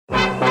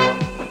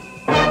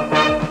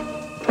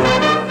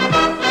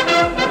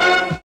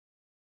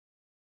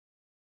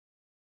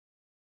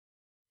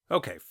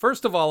Okay,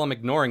 first of all, I'm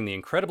ignoring the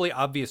incredibly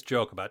obvious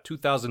joke about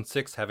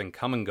 2006 having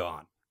come and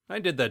gone. I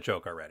did that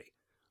joke already.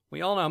 We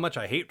all know how much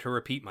I hate to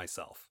repeat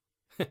myself.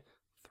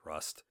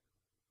 Thrust.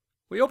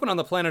 We open on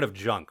the planet of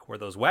Junk, where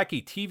those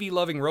wacky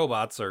TV-loving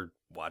robots are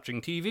watching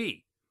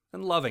TV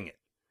and loving it.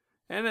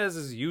 And as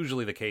is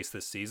usually the case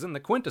this season, the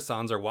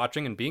Quintessons are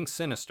watching and being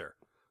sinister.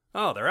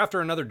 Oh, they're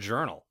after another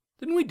journal.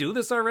 Didn't we do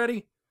this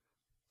already?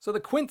 So the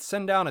Quints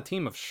send down a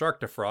team of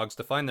Sharktofrogs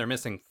to find their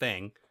missing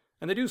thing,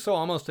 and they do so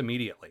almost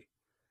immediately.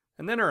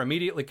 And then are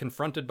immediately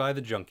confronted by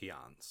the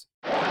Junkions.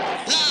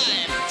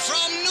 Live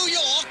from New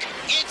York,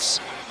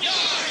 it's Your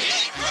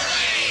Hit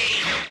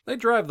Parade! They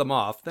drive them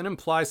off, then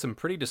imply some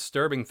pretty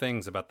disturbing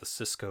things about the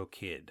Cisco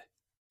Kid.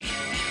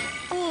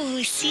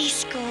 Oh,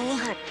 Cisco.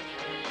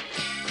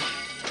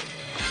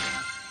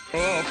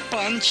 Oh,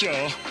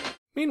 Pancho.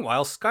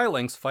 Meanwhile,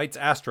 Skylynx fights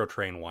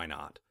Astrotrain, why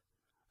not?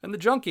 And the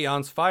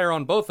Junkions fire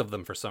on both of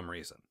them for some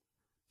reason.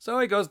 So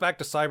he goes back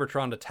to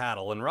Cybertron to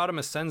tattle, and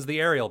Rodimus sends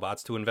the aerial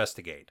bots to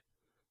investigate.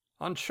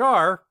 On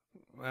Char,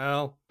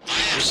 well... I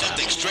have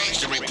something strange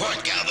to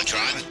report,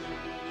 Galvatron.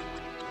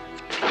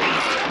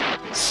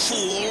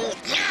 Fool!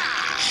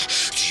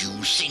 Do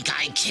you think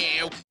I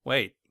care?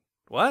 Wait,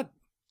 what?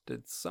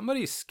 Did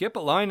somebody skip a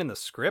line in the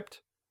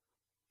script?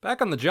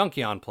 Back on the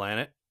Junkion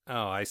planet,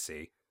 oh, I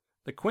see.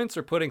 The Quints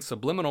are putting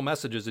subliminal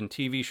messages in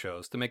TV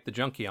shows to make the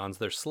Junkions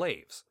their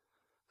slaves.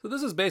 So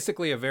this is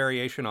basically a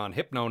variation on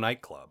Hypno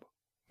Nightclub.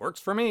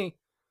 Works for me.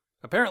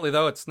 Apparently,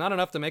 though, it's not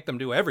enough to make them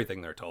do everything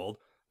they're told.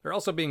 They're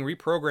also being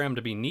reprogrammed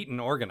to be neat and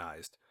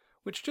organized,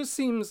 which just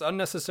seems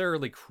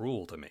unnecessarily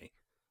cruel to me.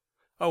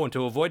 Oh, and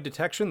to avoid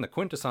detection, the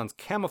Quintessons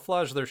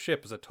camouflage their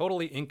ship as a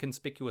totally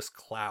inconspicuous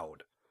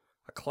cloud.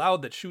 A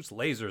cloud that shoots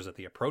lasers at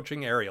the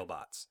approaching aerial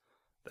bots.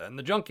 Then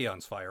the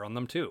Junkions fire on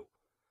them too.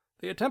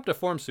 They attempt to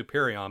form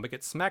Superion, but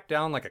get smacked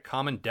down like a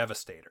common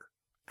Devastator.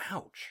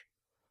 Ouch.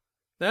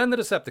 Then the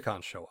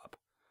Decepticons show up.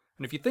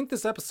 And if you think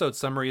this episode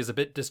summary is a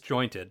bit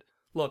disjointed,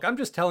 look, I'm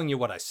just telling you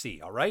what I see,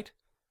 alright?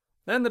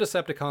 Then the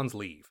Decepticons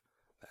leave.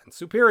 Then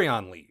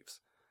Superion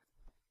leaves.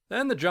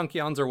 Then the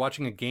Junkions are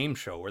watching a game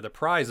show where the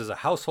prize is a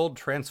household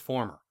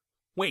transformer.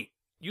 Wait,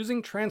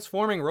 using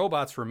transforming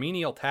robots for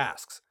menial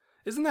tasks.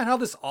 Isn't that how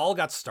this all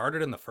got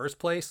started in the first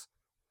place?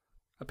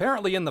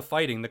 Apparently in the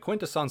fighting, the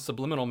Quintesson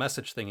subliminal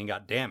message thingy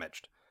got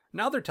damaged.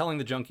 Now they're telling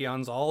the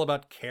Junkions all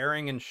about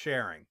caring and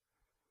sharing.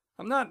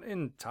 I'm not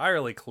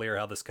entirely clear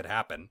how this could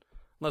happen,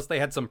 unless they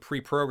had some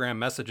pre-programmed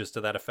messages to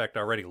that effect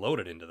already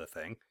loaded into the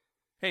thing.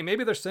 Hey,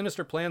 maybe their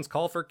sinister plans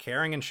call for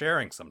caring and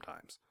sharing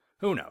sometimes.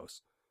 Who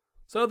knows?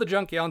 So the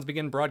Junkions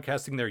begin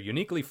broadcasting their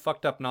uniquely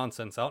fucked up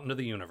nonsense out into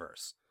the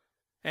universe.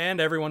 And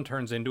everyone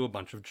turns into a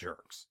bunch of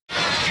jerks. Stop!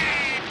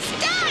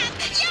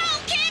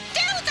 You can't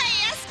do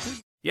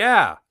this!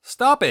 Yeah,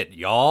 stop it,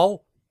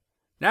 y'all!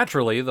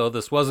 Naturally, though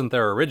this wasn't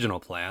their original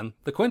plan,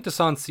 the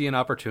Quintessons see an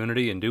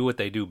opportunity and do what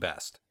they do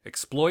best.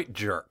 Exploit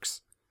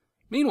jerks.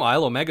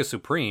 Meanwhile, Omega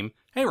Supreme,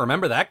 hey,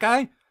 remember that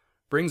guy?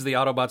 Brings the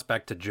Autobots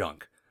back to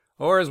Junk.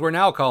 Or as we're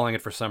now calling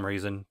it for some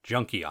reason,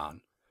 Junkion.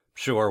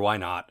 Sure, why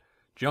not?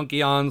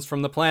 Junkions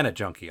from the planet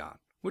Junkion,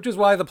 which is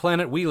why the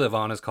planet we live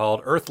on is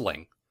called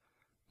Earthling.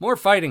 More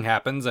fighting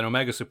happens and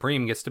Omega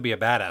Supreme gets to be a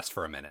badass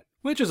for a minute,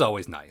 which is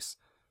always nice.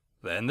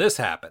 Then this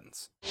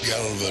happens.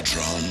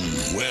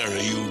 Galvatron, where are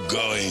you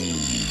going?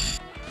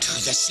 To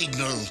the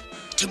signal.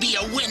 To be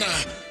a winner.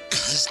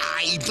 'Cause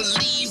I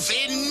believe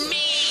in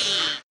me.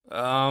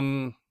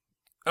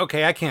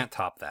 Okay, I can't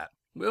top that.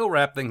 We'll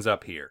wrap things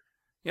up here.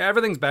 Yeah,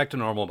 everything's back to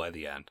normal by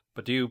the end,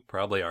 but you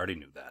probably already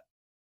knew that.